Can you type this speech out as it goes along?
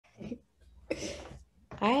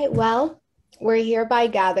All right, well, we're hereby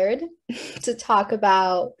gathered to talk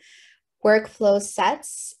about workflow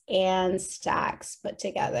sets and stacks put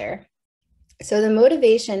together. So the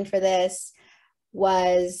motivation for this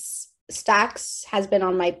was stacks has been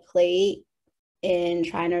on my plate in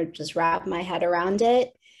trying to just wrap my head around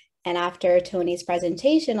it. And after Tony's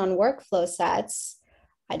presentation on workflow sets,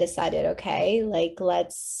 I decided, okay, like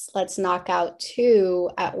let's knock out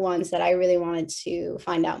two at once that I really wanted to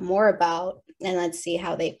find out more about, and let's see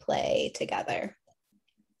how they play together.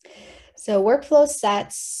 So workflow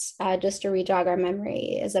sets, just to rejog our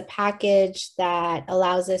memory, is a package that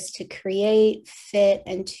allows us to create, fit,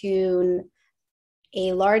 and tune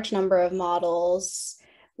a large number of models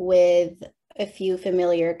with a few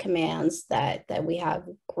familiar commands that we have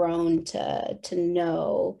grown to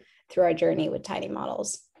know through our journey with tiny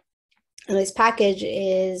models. And this package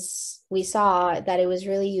we saw that it was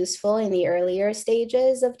really useful in the earlier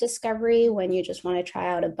stages of discovery when you just want to try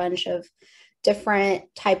out a bunch of different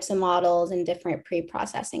types of models and different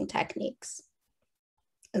pre-processing techniques.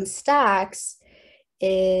 And stacks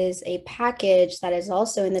is a package that is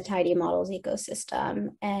also in the tidy models ecosystem,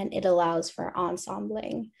 and it allows for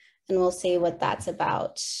ensembling. And we'll see what that's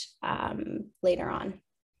about later on.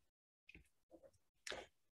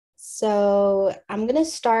 So I'm going to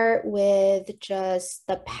start with just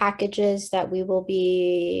the packages that we will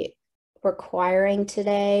be requiring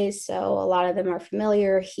today. So a lot of them are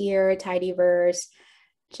familiar here: tidyverse,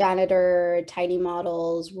 janitor, tidy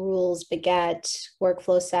models, rules, baguette,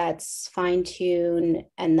 workflow sets, fine tune,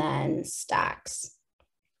 and then stacks.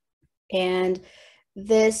 And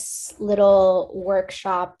this little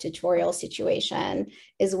workshop tutorial situation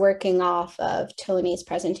is working off of Tony's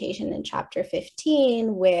presentation in chapter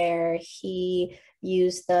 15, where he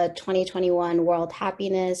used the 2021 World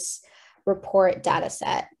Happiness Report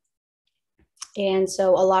dataset. And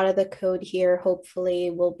so a lot of the code here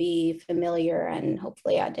hopefully will be familiar, and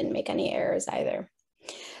hopefully I didn't make any errors either.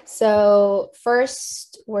 So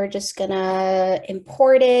first, we're just gonna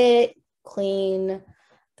import it, clean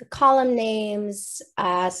the column names,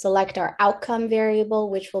 select our outcome variable,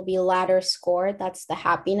 which will be ladder score. That's the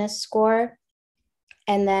happiness score.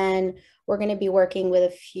 And then we're going to be working with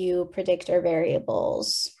a few predictor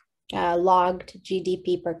variables: logged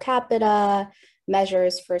GDP per capita,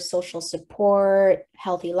 measures for social support,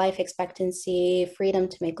 healthy life expectancy, freedom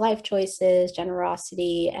to make life choices,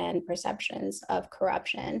 generosity, and perceptions of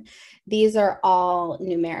corruption. These are all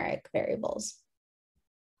numeric variables.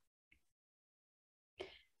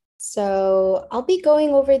 So I'll be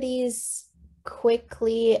going over these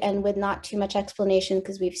quickly and with not too much explanation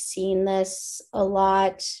because we've seen this a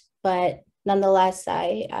lot, but nonetheless,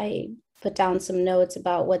 I put down some notes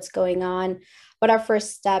about what's going on. But our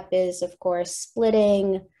first step is, of course,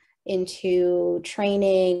 splitting into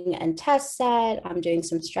training and test set. I'm doing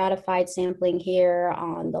some stratified sampling here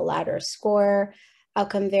on the ladder score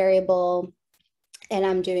outcome variable, and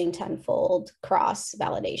I'm doing tenfold cross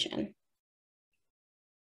validation.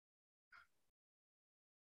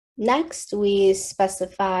 Next, we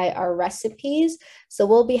specify our recipes. So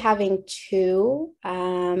we'll be having two.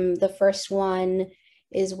 The first one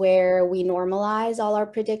is where we normalize all our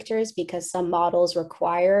predictors because some models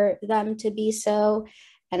require them to be so.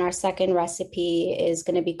 And our second recipe is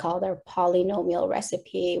going to be called our polynomial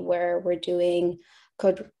recipe, where we're doing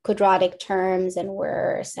quadratic terms and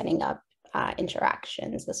we're setting up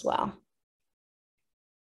interactions as well.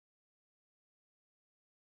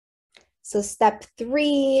 So step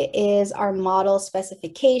 3 is our model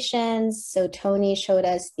specifications. So Tony showed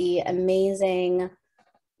us the amazing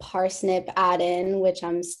parsnip add-in, which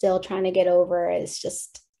I'm still trying to get over. It's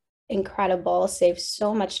just incredible, saves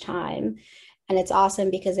so much time. And it's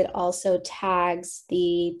awesome because it also tags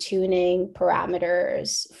the tuning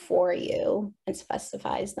parameters for you and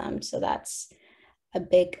specifies them. So that's a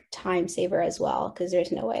big time saver as well, because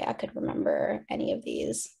there's no way I could remember any of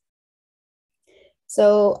these.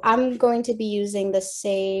 So I'm going to be using the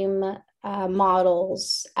same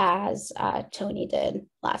models as Tony did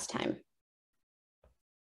last time.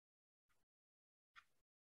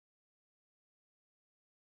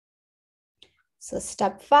 So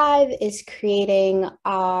step 5 is creating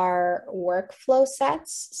our workflow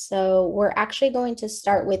sets. So we're actually going to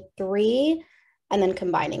start with 3 and then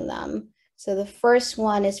combining them. So the first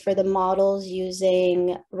one is for the models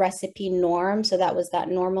using recipe norm. So that was that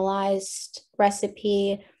normalized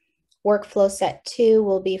recipe. Workflow set 2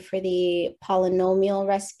 will be for the polynomial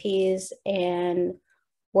recipes, and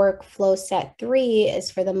workflow set 3 is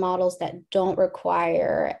for the models that don't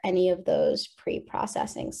require any of those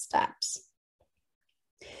pre-processing steps.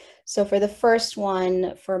 So for the first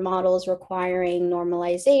one, for models requiring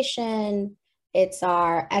normalization, It's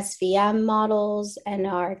our SVM models and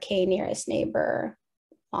our K nearest neighbor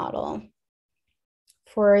model.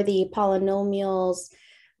 For the polynomials,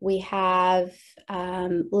 we have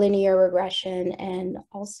linear regression and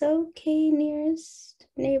also K nearest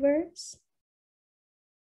neighbors.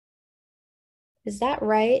 Is that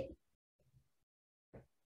right?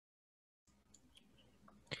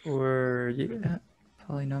 Or yeah,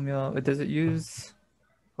 polynomial. Does it use?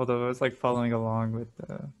 Although I was like following along with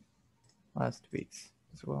last week's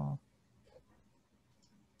as well.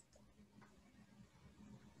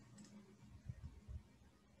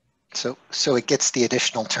 So it gets the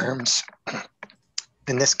additional terms.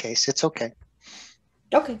 In this case, it's okay.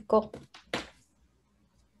 Okay, cool.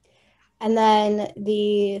 And then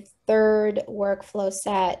the third workflow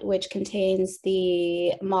set, which contains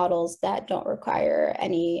the models that don't require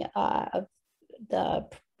any of the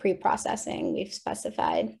pre-processing we've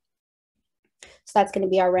specified. So that's going to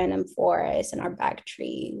be our random forest and our back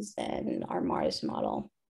trees and our Mars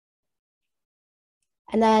model.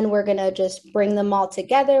 And then we're going to just bring them all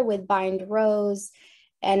together with bind rows.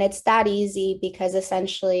 And it's that easy because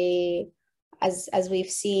essentially, as we've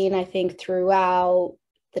seen, I think throughout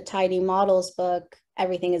the Tidy Models book,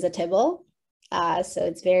 everything is a tibble. So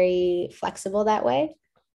it's very flexible that way.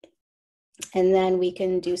 And then we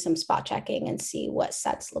can do some spot checking and see what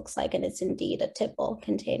sets looks like. And it's indeed a tibble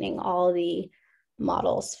containing all the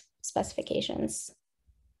models specifications.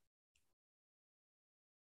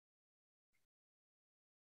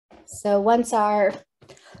 So once our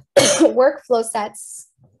workflow sets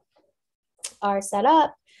are set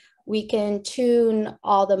up, we can tune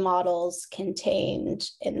all the models contained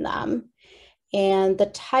in them. And the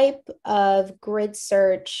type of grid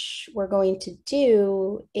search we're going to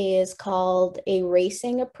do is called a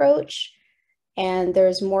racing approach. And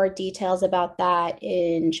there's more details about that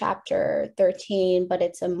in chapter 13, but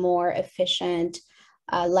it's a more efficient,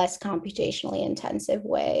 less computationally intensive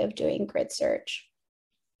way of doing grid search.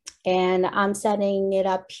 And I'm setting it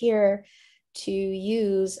up here to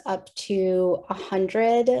use up to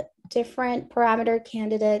 100 different parameter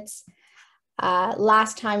candidates.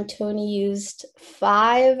 Last time Tony used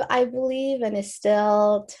 5, I believe, and it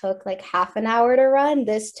still took like half an hour to run.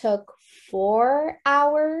 This took 4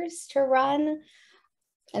 hours to run.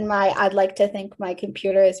 And I'd like to think my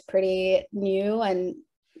computer is pretty new and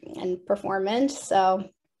performant. So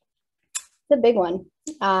it's a big one.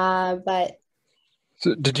 But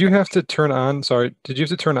so did you have to turn on, did you have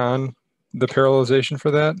to turn on the parallelization for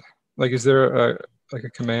that? Like, is there like a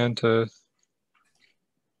command to?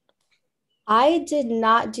 I did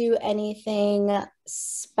not do anything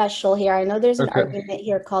special here. I know there's an argument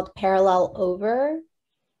here called parallel over.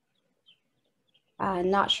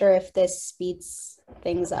 Not sure if this speeds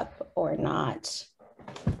things up or not.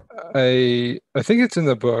 I think it's in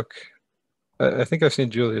the book. I think I've seen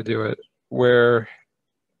Julia do it, where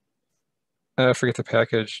I forget the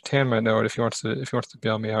package. Tan might know it if he wants to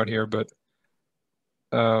bail me out here, but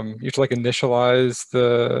you have to like initialize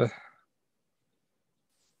the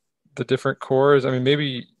different cores. I mean,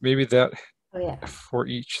 maybe that for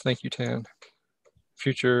each. Thank you, Tan.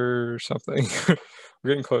 Future something. We're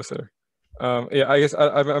getting closer. Yeah, I guess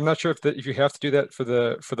I'm not sure if you have to do that for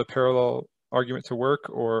the parallel argument to work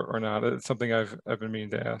or not. It's something I've been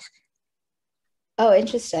meaning to ask. Oh,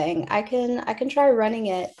 interesting. I can try running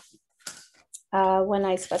it when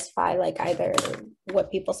I specify like either what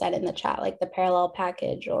people said in the chat, like the parallel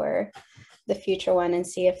package or the future one, and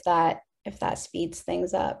see if that speeds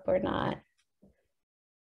things up or not.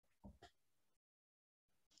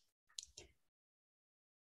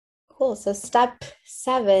 Cool. So step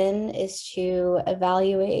 7 is to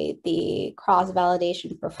evaluate the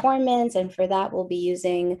cross-validation performance. And for that, we'll be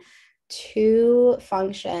using 2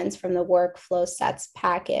 functions from the workflow sets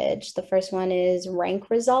package. The first one is rank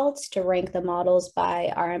results to rank the models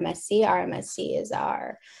by RMSE. RMSE is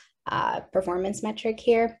our performance metric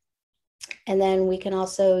here. And then we can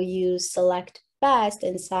also use select best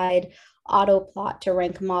inside autoplot to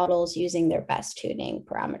rank models using their best tuning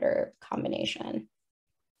parameter combination.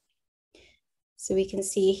 So we can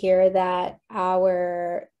see here that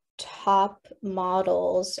our top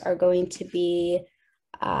models are going to be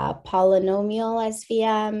polynomial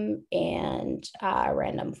SVM and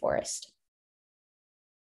random forest.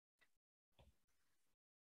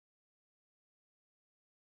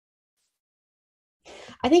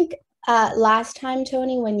 I think last time,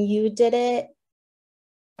 Tony, when you did it,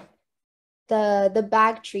 the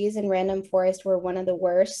back trees in random forest were one of the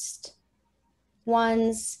worst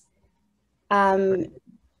ones.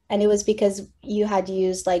 And it was because you had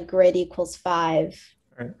used like grid equals 5.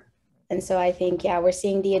 Right. And so I think, yeah, we're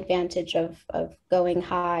seeing the advantage of going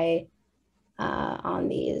high on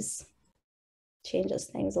these. Changes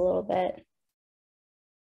things a little bit.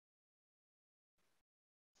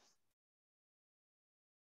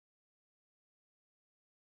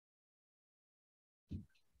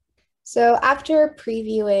 So after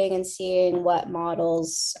previewing and seeing what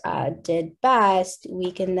models did best,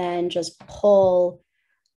 we can then just pull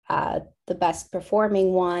the best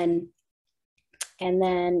performing one and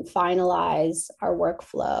then finalize our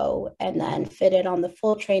workflow and then fit it on the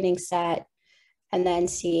full training set and then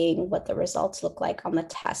seeing what the results look like on the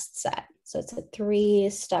test set. So it's a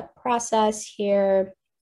 3-step process here.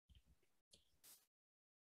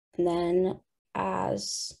 And then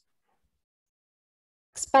as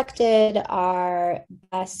expected, our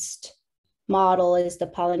best model is the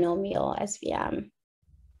polynomial SVM.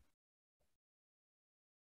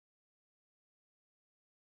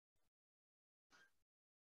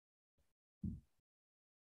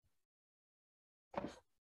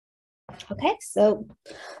 Okay, so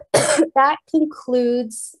that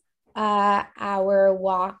concludes our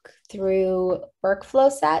walk through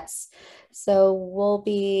workflow sets. So we'll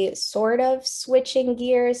be sort of switching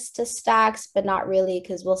gears to stacks, but not really,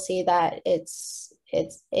 because we'll see that it's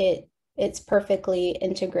perfectly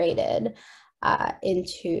integrated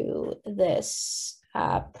into this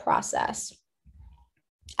process,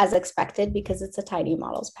 as expected, because it's a tiny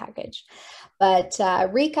models package. But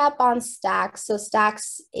recap on stacks. So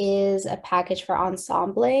stacks is a package for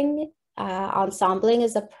ensembling. Ensembling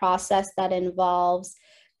is a process that involves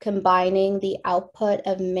combining the output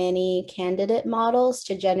of many candidate models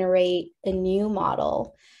to generate a new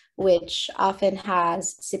model, which often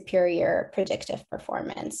has superior predictive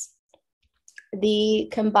performance. The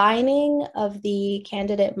combining of the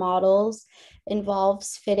candidate models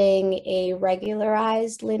involves fitting a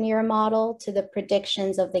regularized linear model to the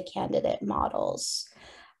predictions of the candidate models.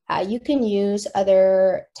 You can use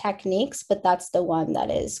other techniques, but that's the one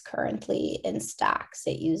that is currently in stacks.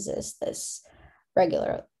 It uses this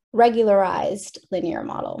regularized linear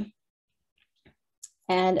model.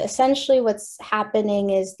 And essentially what's happening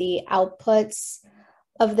is the outputs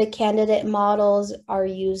of the candidate models are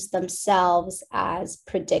used themselves as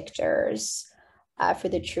predictors for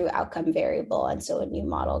the true outcome variable. And so a new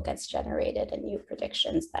model gets generated and new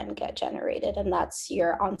predictions then get generated, and that's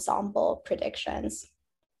your ensemble predictions.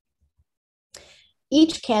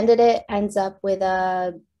 Each candidate ends up with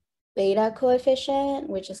a beta coefficient,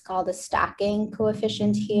 which is called a stacking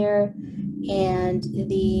coefficient here. And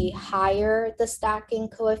the higher the stacking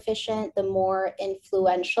coefficient, the more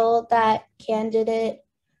influential that candidate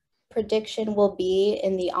prediction will be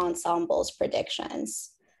in the ensemble's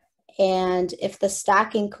predictions. And if the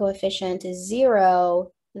stacking coefficient is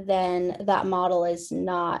 0, then that model is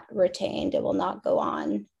not retained. It will not go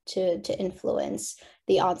on to influence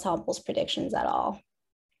the ensemble's predictions at all.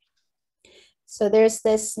 So there's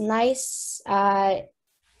this nice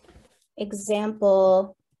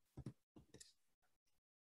example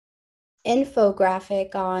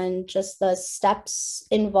infographic on just the steps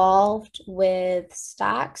involved with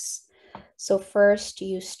stacks. So first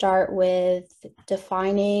you start with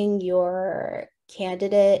defining your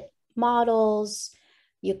candidate models,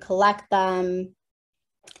 you collect them,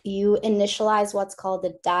 you initialize what's called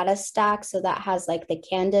the data stack. So that has like the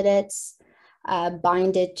candidates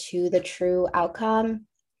binded to the true outcome.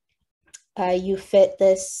 You fit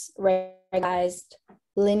this regularized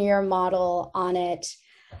linear model on it.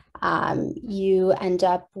 You end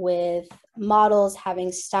up with models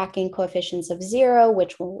having stacking coefficients of 0,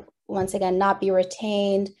 which will once again not be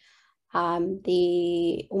retained.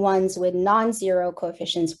 The ones with non-zero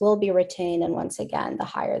coefficients will be retained. And once again, the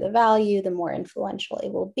higher the value, the more influential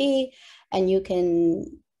it will be. And you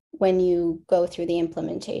can, when you go through the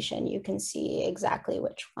implementation, you can see exactly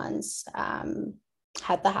which ones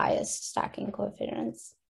had the highest stacking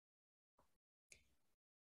coefficients.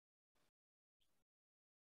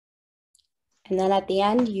 And then at the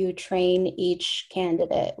end, you train each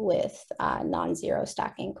candidate with non-zero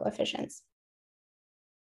stacking coefficients.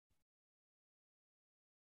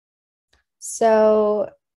 So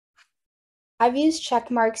I've used check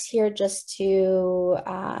marks here just to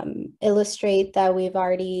illustrate that we've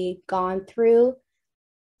already gone through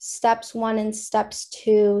steps 1 and steps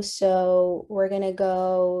 2. So we're going to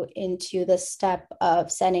go into the step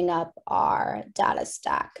of setting up our data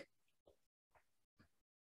stack.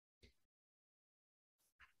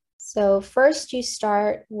 So first you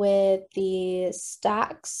start with the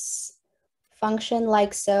stacks function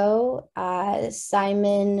like so.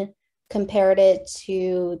 Simon compared it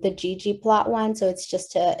to the ggplot one. So it's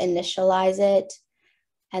just to initialize it.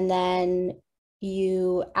 And then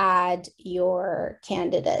you add your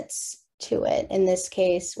candidates to it. In this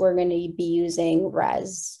case, we're going to be using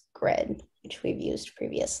ResGrid, which we've used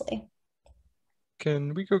previously.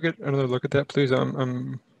 Can we go get another look at that, please?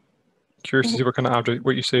 I'm curious to see what kind of object,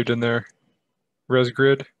 what you saved in there.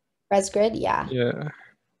 ResGrid? ResGrid, yeah. Yeah.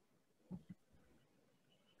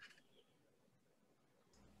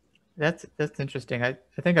 That's interesting. I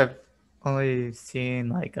think I've only seen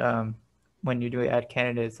like when you do add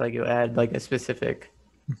candidates, like you add like a specific,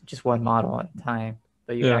 just one model at a time,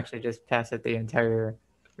 but you can actually just pass it the entire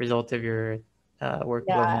result of your workflow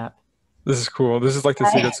map. This is cool. This is like the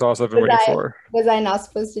secret sauce I've been waiting for. Was I not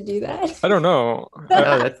supposed to do that? I don't know.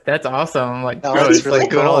 No, that's awesome. Like, no, bro, it's it's really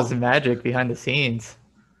like cool. all this magic behind the scenes.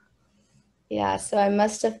 Yeah, so I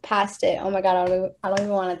must have passed it. Oh my God, I don't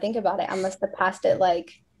even want to think about it. I must have passed it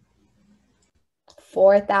like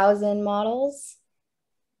 4,000 models.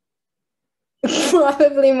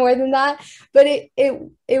 Probably more than that, but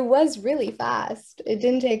it was really fast. It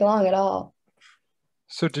didn't take long at all.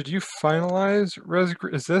 So did you finalize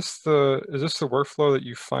ResGrid? Is this the workflow that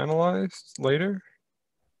you finalized later?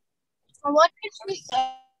 What did you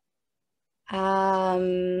say?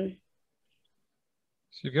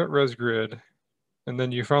 So you've got ResGrid, and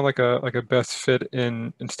then you found like a best fit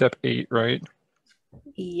in step 8, right?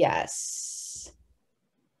 Yes.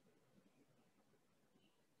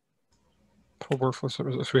 Pull workflow. So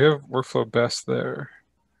we have workflow best there.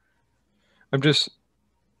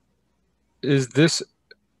 Is this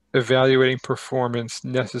evaluating performance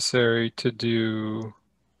necessary to do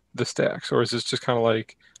the stacks, or is this just kind of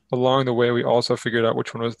like along the way we also figured out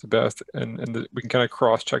which one was the best, and we can kind of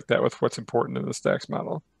cross check that with what's important in the stacks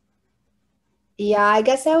model? Yeah, I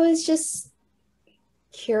guess I was just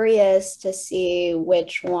curious to see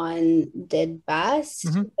which one did best.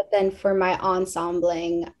 But then for my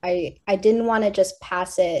ensembling, I didn't want to just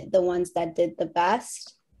pass it the ones that did the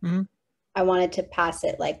best. I wanted to pass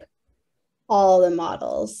it like all the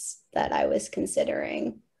models that I was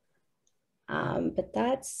considering. But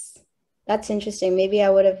that's interesting. Maybe I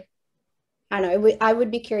would have, I don't know, I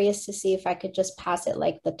would be curious to see if I could just pass it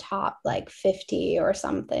like the top like 50 or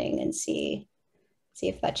something and see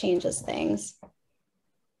if that changes things.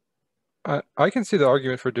 I can see the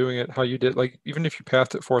argument for doing it how you did. Like even if you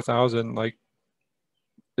passed it 4,000, like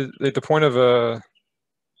the point of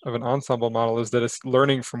an ensemble model is that it's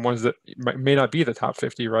learning from ones that may not be the top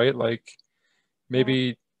 50, right? Like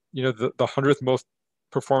maybe the 100th most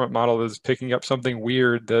performant model is picking up something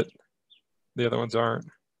weird that the other ones aren't.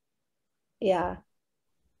 Yeah,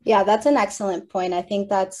 that's an excellent point. I think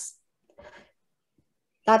that's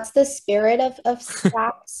the spirit of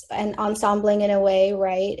stacks and ensembling in a way,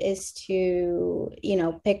 right? Is to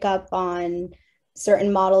pick up on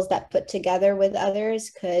certain models that put together with others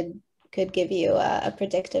could give you a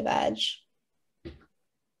predictive edge.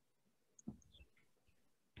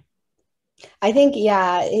 I think,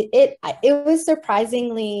 yeah, it was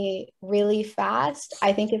surprisingly really fast.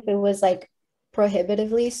 I think if it was like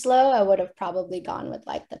prohibitively slow, I would have probably gone with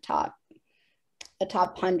like the top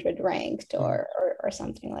 100 ranked or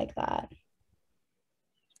something like that.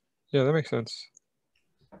 Yeah, that makes sense.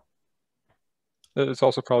 It's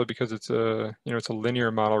also probably because it's a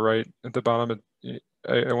linear model, right? At the bottom,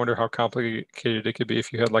 I wonder how complicated it could be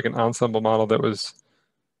if you had like an ensemble model that was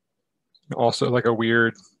also like a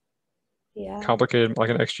weird, complicated, like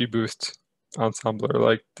an XGBoost ensembler.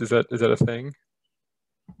 Like, is that a thing?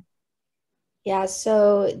 Yeah,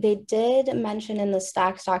 so they did mention in the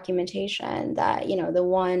Stacks documentation that the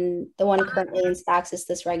one currently in Stacks is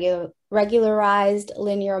this regularized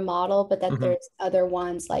linear model, but that there's other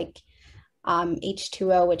ones like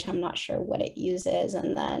H2O, which I'm not sure what it uses,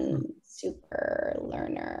 and then Super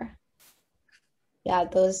Learner. Yeah,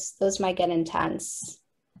 those might get intense.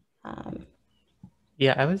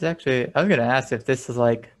 Yeah, I was gonna ask if this is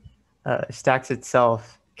like Stacks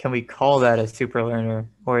itself. Can we call that a super learner,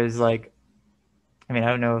 or is like, I mean, I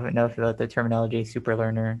don't know enough about the terminology super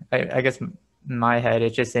learner. I guess in my head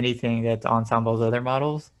it's just anything that's ensemble's other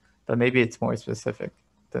models, but maybe it's more specific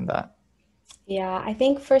than that. Yeah, I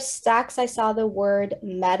think for Stacks I saw the word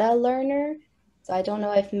meta learner. So I don't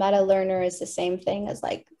know if meta learner is the same thing as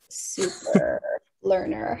like super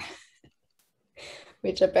learner,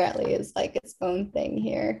 which apparently is like its own thing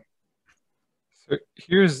here. So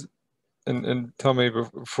here's, and tell me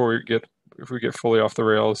before if we get fully off the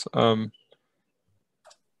rails.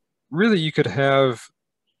 Really, you could have,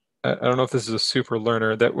 I don't know if this is a super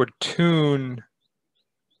learner that would tune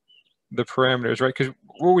the parameters, right? Because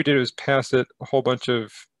what we did was pass it a whole bunch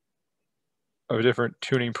of different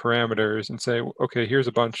tuning parameters and say, okay, here's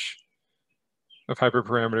a bunch of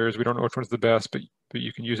hyperparameters. We don't know which one's the best, but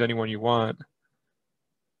you can use any one you want.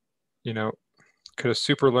 Could a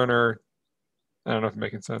super learner I don't know if I'm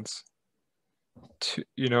making sense. To,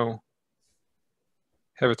 you know,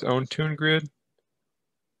 have its own tune grid.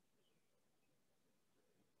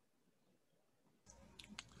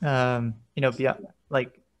 You know, beyond,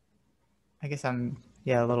 like, I guess I'm,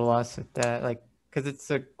 yeah, a little lost with that, like, because it's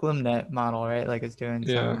a GlimNet model, right? Like, it's doing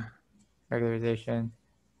some regularization.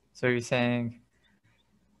 So you're saying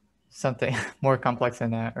something more complex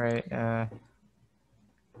than that, right?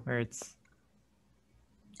 Where it's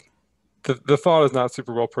the thought is not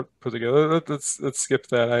super well put together. Let's skip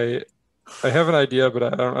that. I have an idea, but I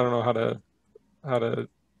don't know how to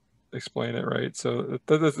explain it right. So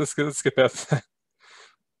let's skip that.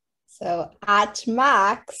 So at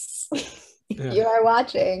Max, Yeah. you are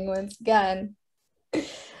watching once again. Let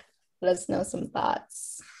us know some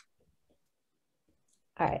thoughts.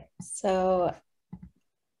 All right, so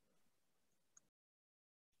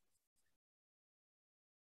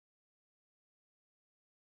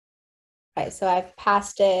I've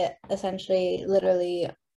passed it essentially literally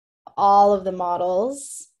all of the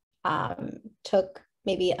models. Took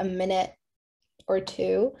maybe a minute or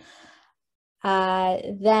two.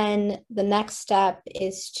 Then the next step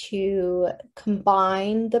is to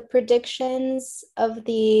combine the predictions of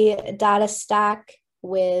the data stack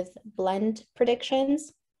with blend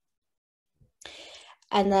predictions.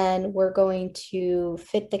 And then we're going to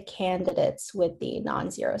fit the candidates with the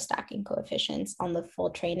non-zero stacking coefficients on the full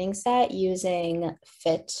training set using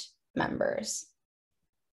fit members.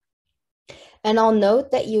 And I'll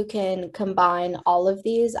note that you can combine all of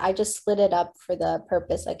these. I just split it up for the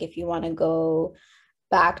purpose, like if you want to go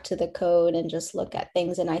back to the code and just look at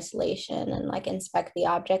things in isolation and like inspect the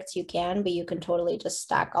objects, you can, but you can totally just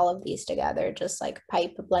stack all of these together, just like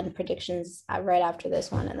pipe blend predictions right after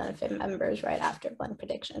this one and then fit members right after blend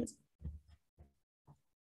predictions.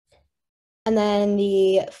 And then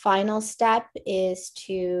the final step is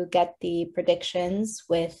to get the predictions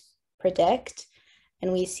with predict.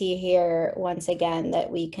 And we see here, once again, that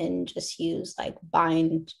we can just use like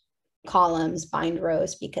bind columns, bind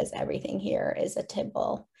rows, because everything here is a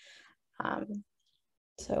tibble.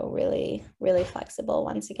 So really, really flexible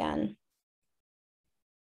once again.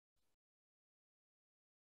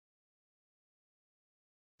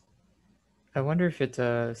 I wonder if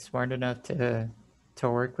it's smart enough to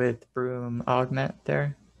work with Broom augment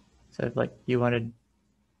there. So if like you wanted,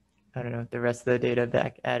 I don't know, the rest of the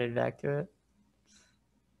data added back to it.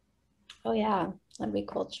 Oh yeah, that'd be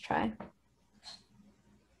cool to try.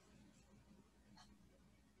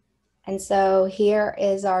 And so here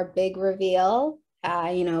is our big reveal.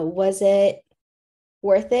 You know, was it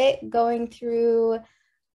worth it going through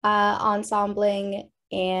ensembling?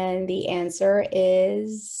 And the answer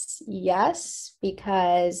is yes,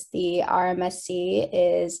 because the RMSC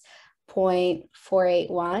is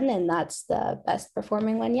 0.481, and that's the best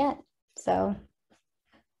performing one yet. So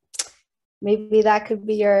maybe that could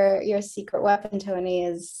be your secret weapon, Tony,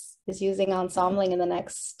 is using ensembling in the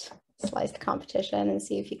next sliced competition and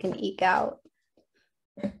see if you can eke out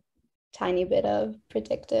a tiny bit of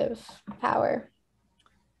predictive power.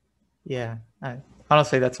 Yeah,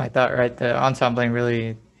 honestly, that's my thought, right? The ensembling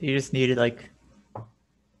really, you just needed like,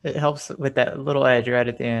 it helps with that little edge right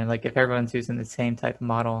at the end. Like if everyone's using the same type of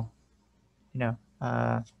model, you know,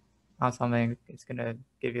 ensembling is going to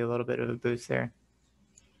give you a little bit of a boost there.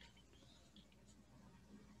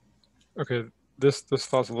 Okay, this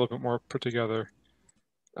thought's a little bit more put together.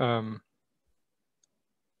 How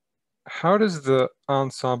does the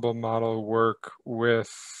ensemble model work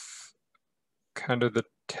with kind of the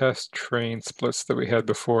test train splits that we had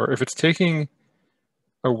before? If it's taking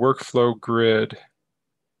a workflow grid,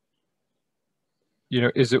 you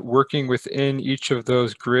know, is it working within each of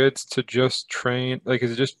those grids to just train? Like,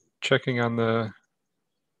 is it just checking on the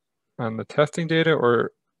testing data,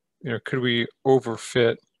 or, you know, could we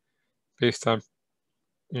overfit based on,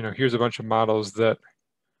 you know, here's a bunch of models that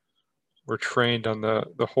were trained on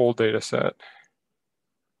the whole data set,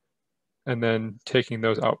 and then taking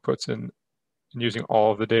those outputs and using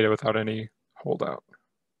all of the data without any holdout?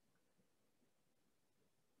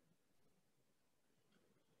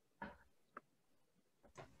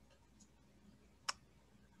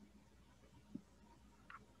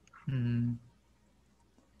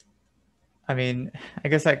 I mean, I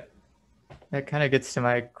guess that kind of gets to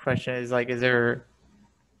my question is like, is there,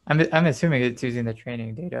 I'm assuming it's using the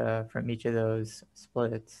training data from each of those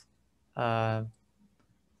splits. So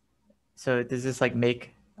does this like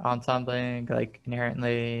make ensembling like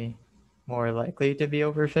inherently more likely to be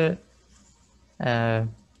overfit?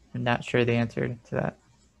 I'm not sure the answer to that.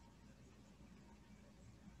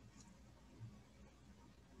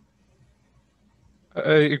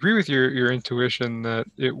 I agree with your intuition that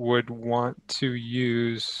it would want to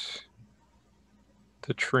use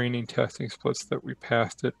the training testing splits that we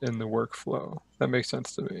passed it in the workflow. That makes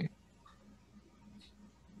sense to me.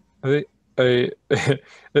 I think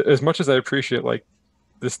as much as I appreciate like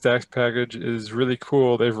the stacks package is really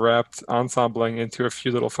cool, they've wrapped ensembling into a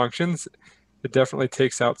few little functions. It definitely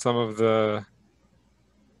takes out some of the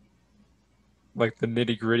like the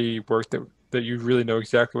nitty-gritty work that you really know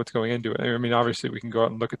exactly what's going into it. I mean, obviously we can go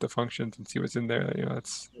out and look at the functions and see what's in there. You know,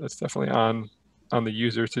 that's definitely on the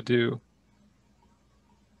user to do.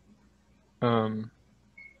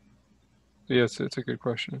 Yes, it's a good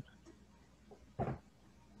question.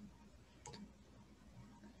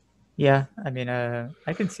 Yeah, I mean,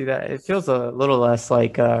 I can see that. It feels a little less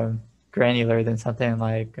like granular than something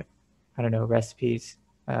like, I don't know, recipes,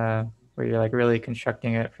 where you're like really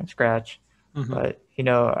constructing it from scratch. Mm-hmm. But, you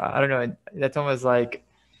know, I don't know, that's almost like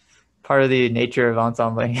part of the nature of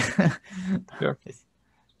ensembling. Yeah.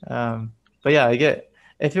 But yeah, I get,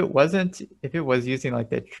 if it was using like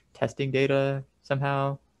the testing data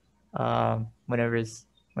somehow, when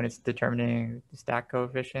it's determining the stack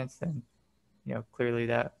coefficients, then, you know, clearly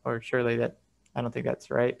that, or surely that, I don't think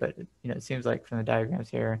that's right, but you know, it seems like from the diagrams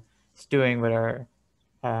here, it's doing what our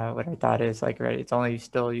thought is like, right? It's only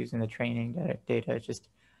still using the training data. It's just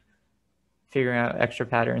figuring out extra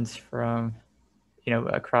patterns from, you know,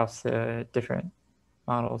 across the different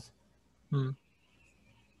models. Hmm.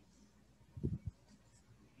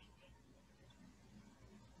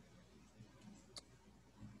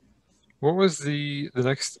 What was the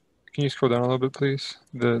next? Can you scroll down a little bit, please?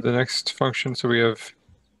 The next function. So we have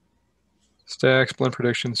stacks, blend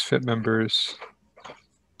predictions, fit members.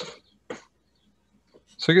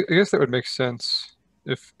 So I guess that would make sense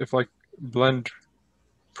if like blend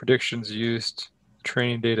predictions used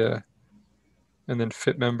training data and then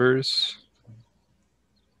fit members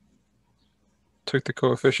took the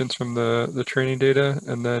coefficients from the training data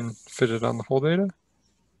and then fitted on the whole data.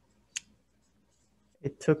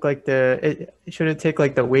 It took like it should it take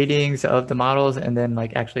like the weightings of the models and then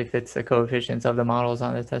like actually fits the coefficients of the models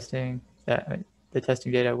on the testing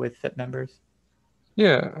data with fit members.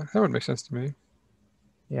 Yeah, that would make sense to me.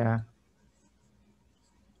 Yeah.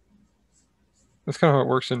 That's kind of how it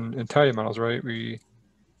works in tidy models, right? We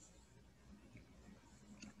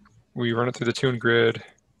run it through the tune grid,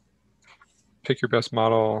 pick your best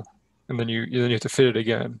model, and then you have to fit it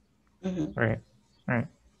again. Mm-hmm. Right.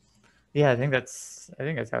 Yeah, I think that's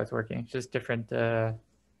how it's working. It's just different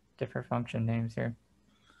function names here.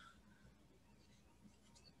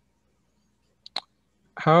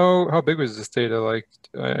 How big was this data? Like,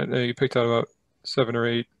 I know you picked out about 7 or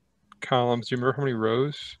 8 columns. Do you remember how many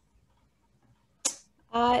rows?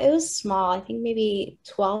 It was small. I think maybe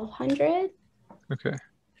 1,200. Okay.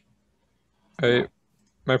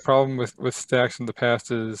 My problem with stacks in the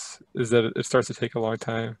past is that it starts to take a long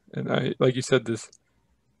time, and like you said, this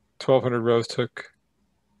 1,200 rows took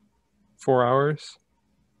 4 hours.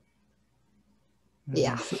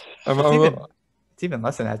 Yeah. So it's even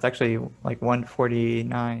less than that. It's actually like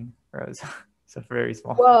 149 rows. So very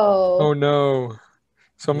small. Whoa. Oh no.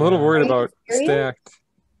 So I'm a little worried about stacked.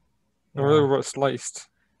 I'm really worried about sliced.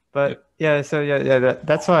 But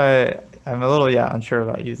that's why I'm a little unsure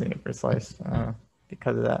about using it for sliced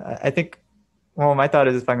because of that. I think, well, my thought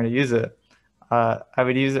is if I'm going to use it, I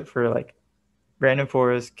would use it for like random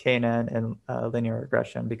forest, KNN, and linear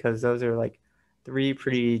regression, because those are like 3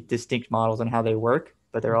 pretty distinct models and how they work,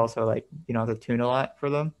 but they're also like, you don't have to tune a lot for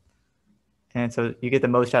them. And so you get the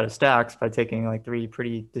most out of stacks by taking like 3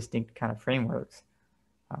 pretty distinct kind of frameworks.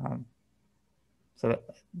 So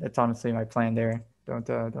that's honestly my plan there. Don't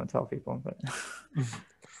tell people, but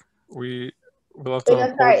we'll have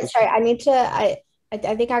to sorry.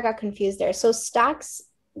 I think I got confused there. So stacks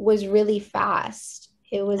was really fast.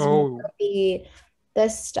 It was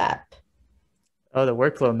this step. Oh, the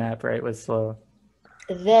workflow map, right, was slow.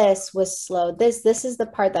 This was slow. This is the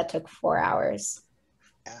part that took 4 hours.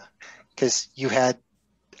 Yeah, because you had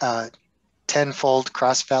 10-fold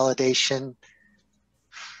cross-validation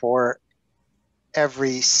for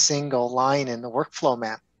every single line in the workflow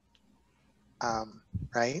map,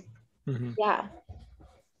 right? Mm-hmm. Yeah.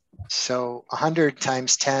 So 100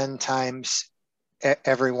 times 10 times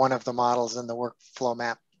every one of the models in the workflow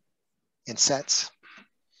map in sets.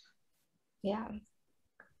 Yeah.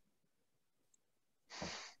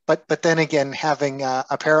 But then again, having a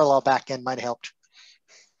parallel backend might have helped.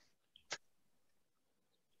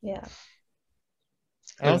 Yeah.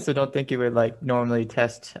 I also don't think you would like normally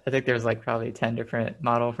test. I think there's like probably 10 different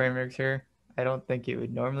model frameworks here. I don't think you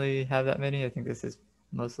would normally have that many. I think this is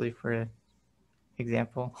mostly for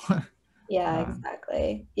example. Yeah,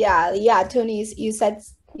 exactly. Yeah, Tony, you said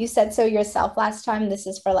so yourself last time. This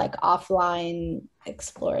is for like offline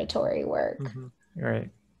exploratory work. Right.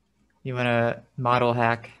 You want to model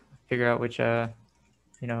hack, figure out which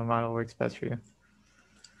model works best for you.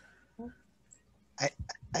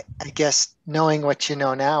 I guess knowing what you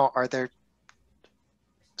know now, are there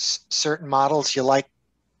certain models you like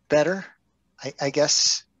better? I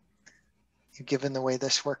guess, given the way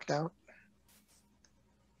this worked out.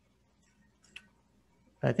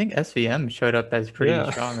 I think SVM showed up as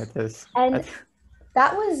pretty strong with this. And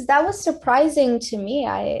that was surprising to me.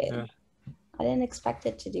 I didn't expect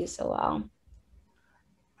it to do so well.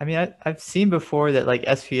 I mean, I've seen before that like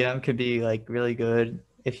SVM could be like really good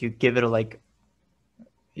if you give it a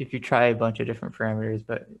if you try a bunch of different parameters,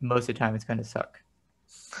 but most of the time it's going to suck.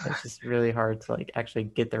 It's just really hard to like actually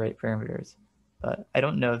get the right parameters. But I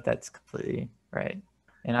don't know if that's completely right.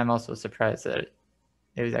 And I'm also surprised that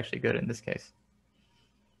it was actually good in this case.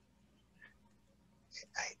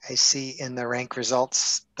 I see in the rank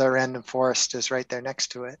results, the random forest is right there next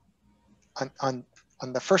to it on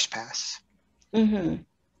the first pass. Mm-hmm.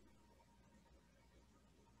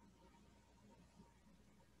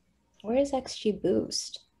 Where is XG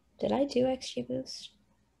Boost? Did I do XG Boost?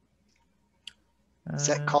 Is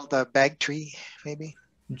that called the bag tree, maybe?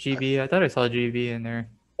 GB, I thought I saw GB in there.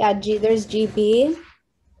 Yeah, there's GB.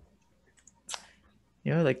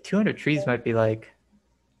 You know, like 200 trees might be like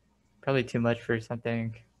probably too much for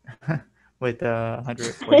something with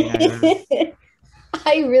 149 rows.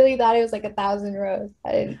 I really thought it was like 1,000 rows.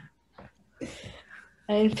 I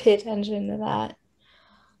didn't pay attention to that.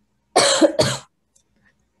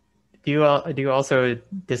 Do you also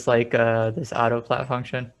dislike this auto plat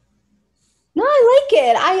function? No, I like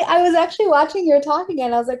it. I was actually watching your talk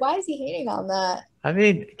again. I was like, why is he hating on that? I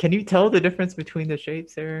mean, can you tell the difference between the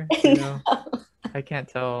shapes there? You know, I can't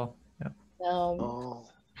tell. No.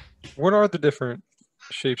 What are the different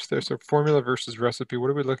shapes there? So formula versus recipe. What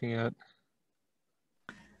are we looking at?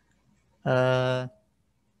 I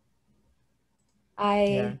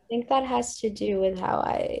think that has to do with how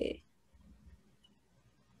I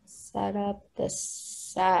set up the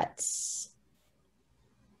sets,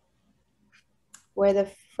 where the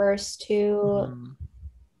first two,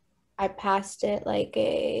 I passed it like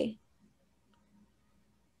a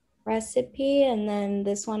recipe, and then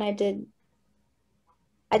this one I did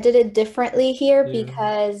it differently here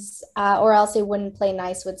because or else it wouldn't play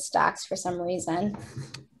nice with stacks for some reason.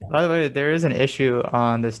 By the way, there is an issue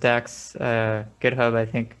on the stacks GitHub. I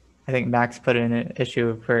think Max put in an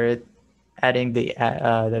issue for adding the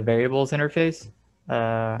variables interface,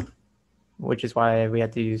 which is why we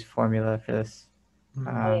had to use formula for this.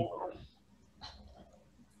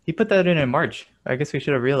 He put that in March. I guess we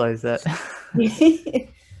should have realized that.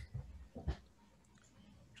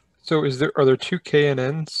 So are there two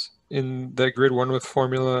KNNs in that grid, one with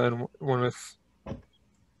formula and one with,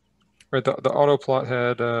 right, the auto plot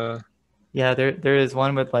had yeah, there is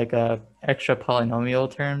one with like extra polynomial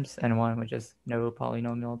terms and one with just no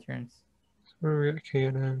polynomial terms. Where are we at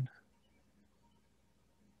KNN?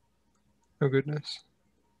 Oh goodness.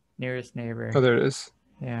 Nearest neighbor. Oh, there it is.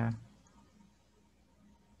 Yeah.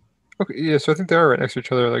 Okay, yeah, so I think they are right next to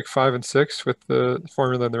each other, like 5 and 6 with the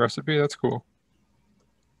formula and the recipe. That's cool.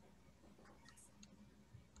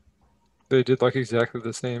 They did like exactly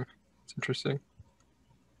the same. It's interesting.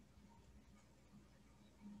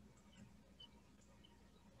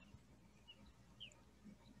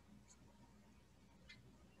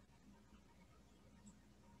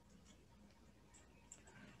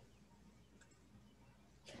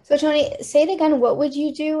 So Tony, say it again. What would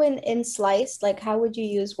you do in Slice? Like, how would you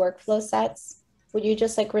use workflow sets? Would you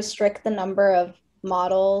just like restrict the number of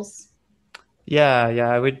models? Yeah,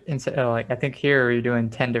 I would. I think here you're doing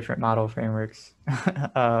 10 different model frameworks.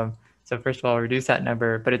 So first of all, reduce that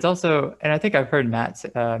number. But it's also, and I think I've heard Max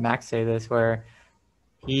say this, where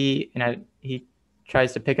he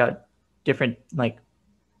tries to pick out different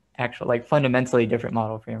fundamentally different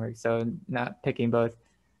model frameworks. So not picking both,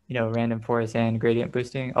 random forest and gradient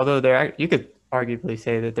boosting. Although you could arguably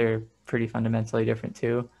say that they're pretty fundamentally different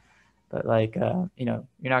too. But you're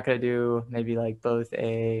not going to do maybe like both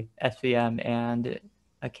a SVM and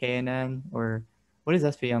a KNN, or what is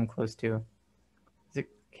SVM close to? Is it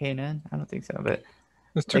KNN? I don't think so, but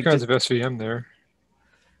there's two kinds of SVM there.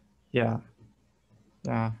 Yeah.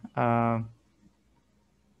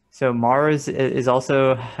 So Mars is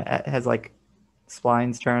also has like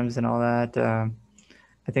splines terms and all that.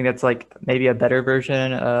 I think that's like maybe a better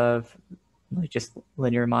version of like just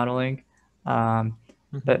linear modeling.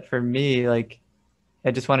 But for me, like,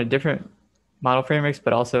 I just wanted different model frameworks,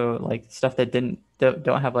 but also like stuff that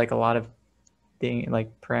don't have like a lot of thing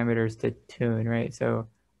like parameters to tune, right? So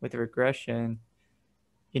with regression,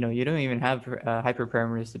 you don't even have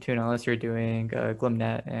hyperparameters to tune unless you're doing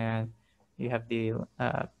GlimNet and you have the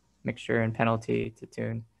mixture and penalty to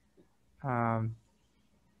tune.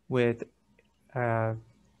 With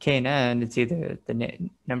KNN, it's either the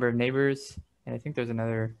number of neighbors, and I think there's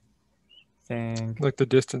another thing. Like the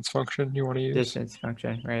distance function you want to use. Distance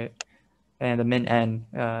function, right? And the min n,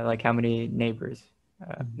 like how many neighbors.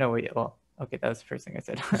 No, wait, well, okay, that was the first thing I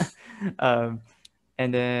said.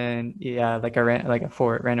 And then, yeah, like a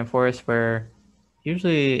random forest where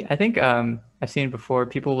usually, I think I've seen before,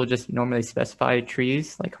 people will just normally specify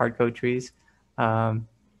trees, like hard code trees, kind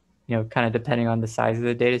of depending on the size of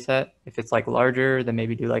the data set. If it's like larger, then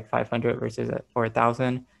maybe do like 500 versus or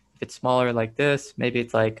 1,000. If it's smaller like this, maybe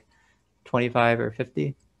it's like 25 or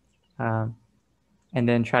 50. And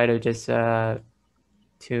then try to just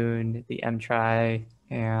tune the mtry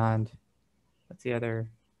and what's the other?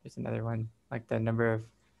 There's another one, like the number of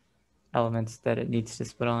elements that it needs to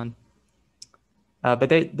split on. But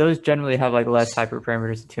those generally have like less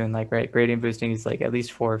hyperparameters to tune, like, right? Gradient boosting is like at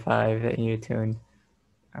least 4 or 5 that you need to tune.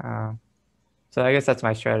 So I guess that's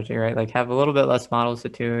my strategy, right? Like have a little bit less models to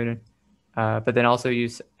tune, but then also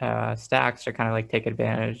use stacks to kind of like take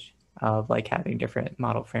advantage of like having different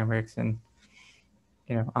model frameworks and,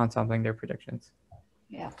 ensembling their predictions.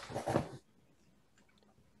 Yeah.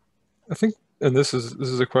 I think, and this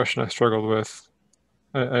is a question I struggled with.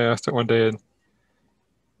 I asked it one day, and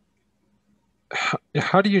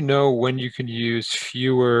how do you know when you can use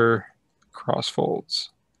fewer crossfolds?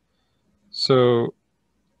 So,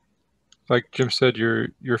 like Jim said,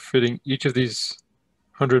 you're fitting each of these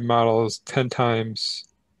 100 models 10 times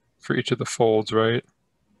for each of the folds, right?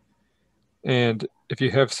 And if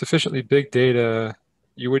you have sufficiently big data,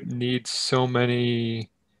 you wouldn't need so many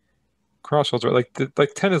crossfolds, right?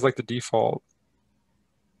 Like 10 is like the default.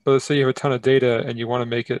 But let's say you have a ton of data and you want to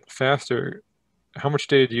make it faster. How much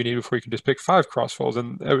data do you need before you can just pick 5 crossfolds?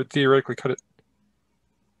 And that would theoretically cut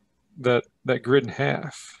that grid in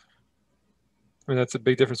half. I mean, that's a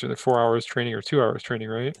big difference between 4 hours training or 2 hours training,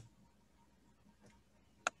 right?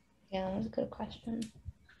 Yeah, that's a good question.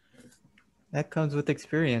 That comes with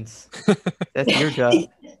experience. That's your job.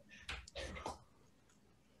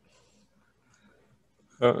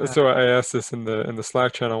 So I asked this in the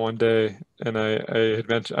Slack channel one day, and I had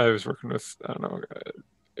mentioned I was working with, I don't know,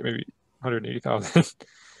 maybe 180,000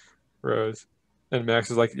 rows, and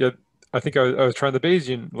Max is like, yeah, I think I was trying the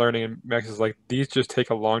Bayesian learning, and Max is like, these just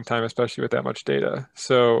take a long time, especially with that much data.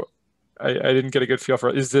 So I didn't get a good feel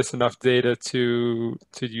for, is this enough data to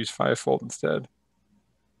use 5-fold instead?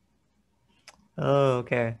 Oh,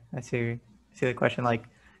 okay. I see the question.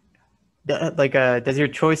 Does your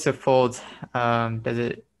choice of folds, does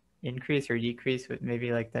it increase or decrease with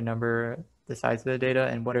maybe like the size of the data,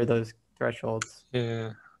 and what are those thresholds?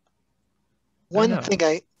 Yeah. One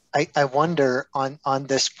thing I wonder on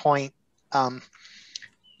this point,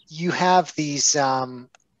 you have these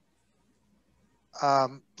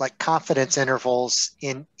like confidence intervals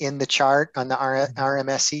in the chart, on the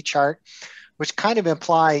RMSE chart, which kind of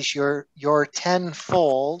implies your 10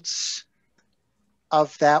 folds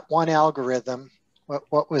of that one algorithm.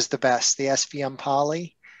 What was the best? The SVM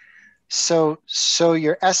poly. So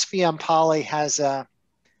your SVM poly has an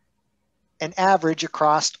average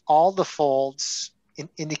across all the folds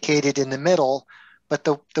indicated in the middle, but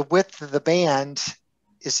the width of the band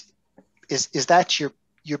is that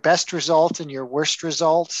your best result and your worst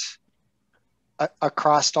result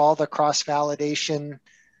across all the cross validation?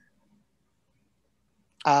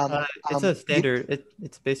 It's a standard.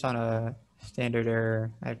 It's based on a standard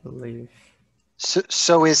error, I believe.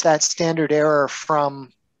 So is that standard error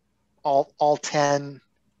from all 10?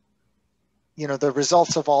 The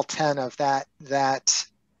results of all 10 of that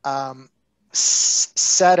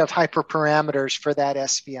set of hyperparameters for that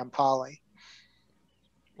SVM poly.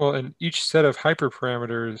 Well, and each set of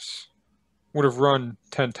hyperparameters would have run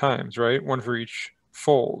 10 times, right? One for each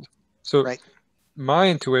fold. So right. My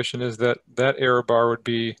intuition is that error bar would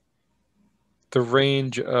be the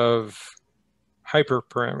range of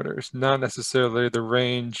hyperparameters, not necessarily the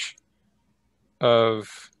range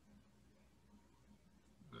of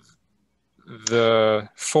the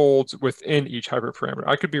folds within each hyperparameter.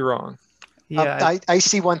 I could be wrong. Yeah, I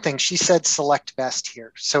see one thing. She said select best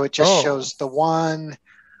here. So it just shows the one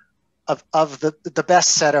of the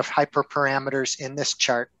best set of hyperparameters in this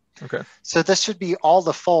chart. Okay. So this would be all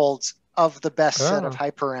the folds of the best set of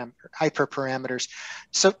hyperparameters.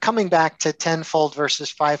 So coming back to 10-fold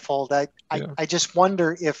versus 5-fold, I just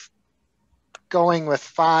wonder if going with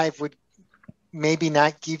 5 would maybe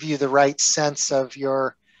not give you the right sense of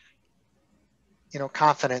your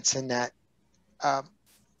confidence in that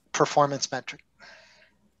performance metric.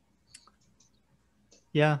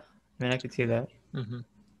 Yeah, I mean, I could see that. Mm-hmm.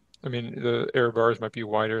 I mean, the error bars might be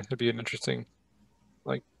wider. It'd be an interesting,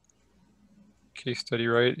 like, case study,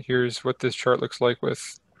 right? Here's what this chart looks like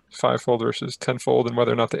with 5-fold versus 10-fold, and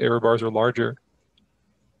whether or not the error bars are larger.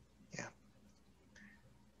 Yeah,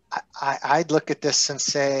 I'd look at this and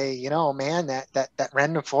say, man, that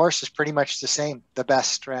random forest is pretty much the same, the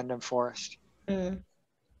best random forest,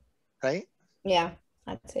 right? Yeah,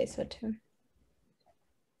 I'd say so too.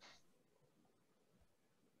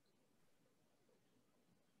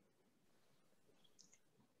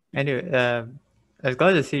 Anyway, I was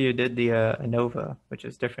glad to see you did the ANOVA, which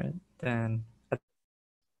is different than.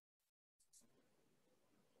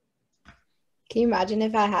 Can you imagine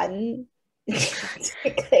if I hadn't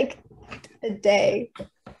take like a day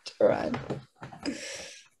to run?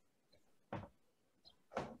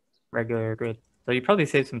 Regular grid. So you probably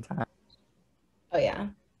saved some time. Oh yeah.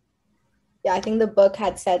 Yeah, I think the book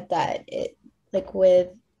had said that it like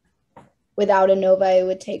without ANOVA, it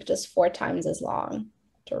would take just 4 times as long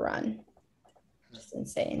to run. Just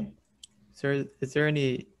insane. So is there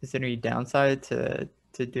any downside to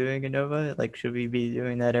doing ANOVA? Like, should we be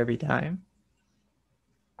doing that every time?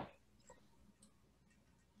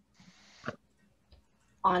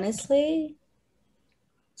 Honestly,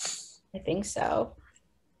 I think so.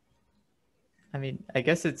 I mean, I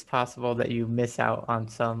guess it's possible that you miss out on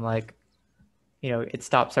some, like, it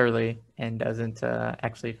stops early and doesn't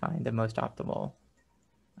actually find the most optimal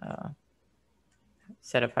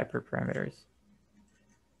set of hyperparameters.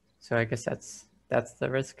 So I guess that's the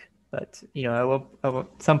risk. But at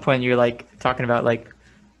some point you're like talking about like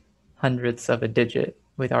hundredths of a digit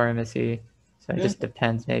with RMSE. So it just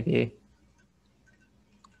depends, maybe.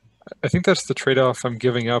 I think that's the trade-off I'm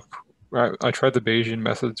giving up. I tried the Bayesian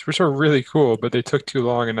methods, which are really cool, but they took too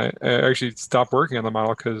long, and I actually stopped working on the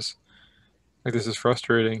model because, like, this is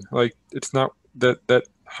frustrating. Like, it's not that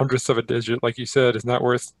hundredths of a digit, like you said, is not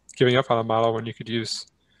worth giving up on a model when you could use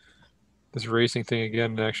this racing thing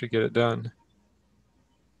again and actually get it done.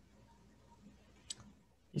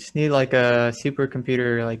 You just need like a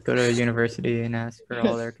supercomputer, like go to a university and ask for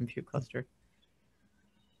all their compute cluster.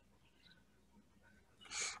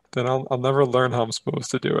 Then I'll never learn how I'm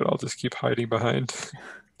supposed to do it. I'll just keep hiding behind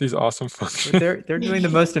these awesome functions. They're doing the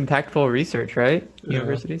most impactful research, right? Yeah.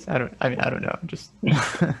 Universities. I don't know. Just.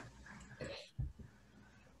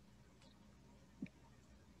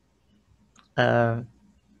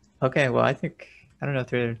 Okay. Well, I think I don't know if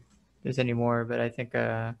there's any more, but I think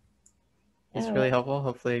it's really helpful.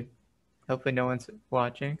 Hopefully no one's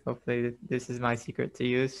watching. Hopefully this is my secret to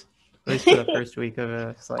use, at least for the first week of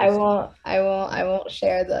a slice. I won't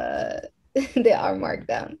share the R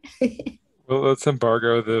markdown. Well, let's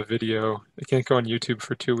embargo the video. It can't go on YouTube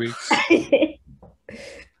for 2 weeks.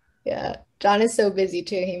 Yeah, John is so busy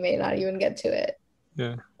too. He may not even get to it.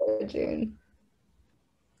 Yeah. For June.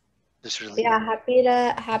 Really yeah,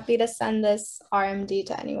 happy to send this RMD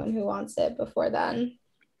to anyone who wants it before then.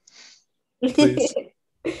 Please.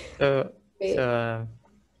 Never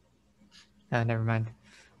mind.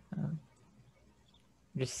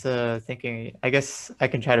 Just thinking, I guess I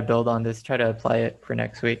can try to build on this, try to apply it for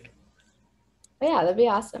next week. Oh, yeah, that'd be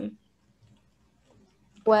awesome.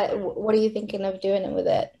 What are you thinking of doing with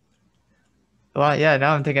it? Well, yeah,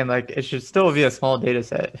 now I'm thinking like it should still be a small data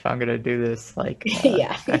set if I'm gonna do this like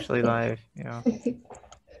actually live,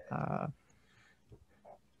 I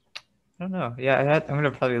don't know. Yeah, I'm gonna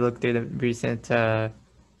probably look through the recent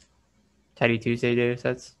Tidy Tuesday data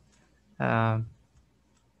sets.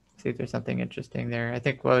 See if there's something interesting there. I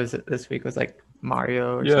think what was it this week was like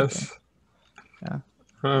Mario or something. Yeah.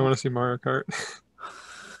 I want to see Mario Kart.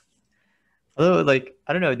 Although, like,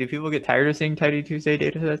 I don't know, do people get tired of seeing Tidy Tuesday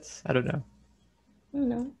data sets? I don't know.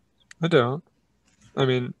 No. I don't. I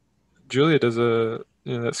mean, Julia does that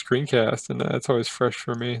screencast, and that's always fresh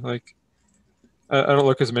for me. Like, I don't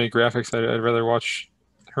look as many graphics. I'd rather watch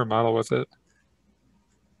her model with it.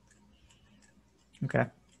 Okay.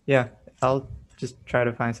 Yeah, I'll just try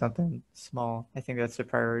to find something small. I think that's a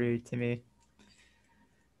priority to me.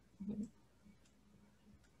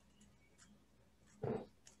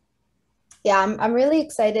 Yeah, I'm really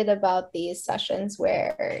excited about these sessions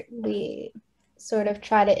where we sort of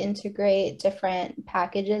try to integrate different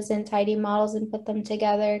packages in Tidy models and put them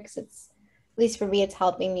together, because it's, at least for me, it's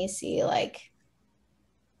helping me see like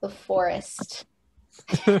the forest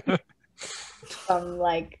from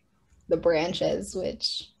like the branches,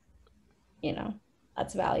 which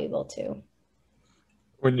that's valuable too.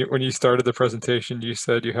 When you started the presentation, you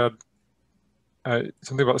said you had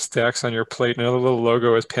something about stacks on your plate. And another little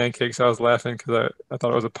logo is pancakes. I was laughing because I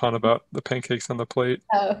thought it was a pun about the pancakes on the plate.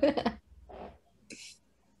 Oh.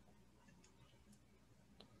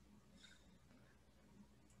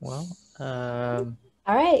 Well, all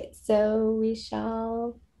right. So we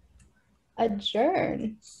shall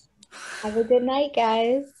adjourn. Have a good night,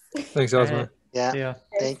 guys. Thanks, Asmae. Yeah. Yeah.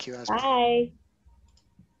 Thank you, Asmae. Bye.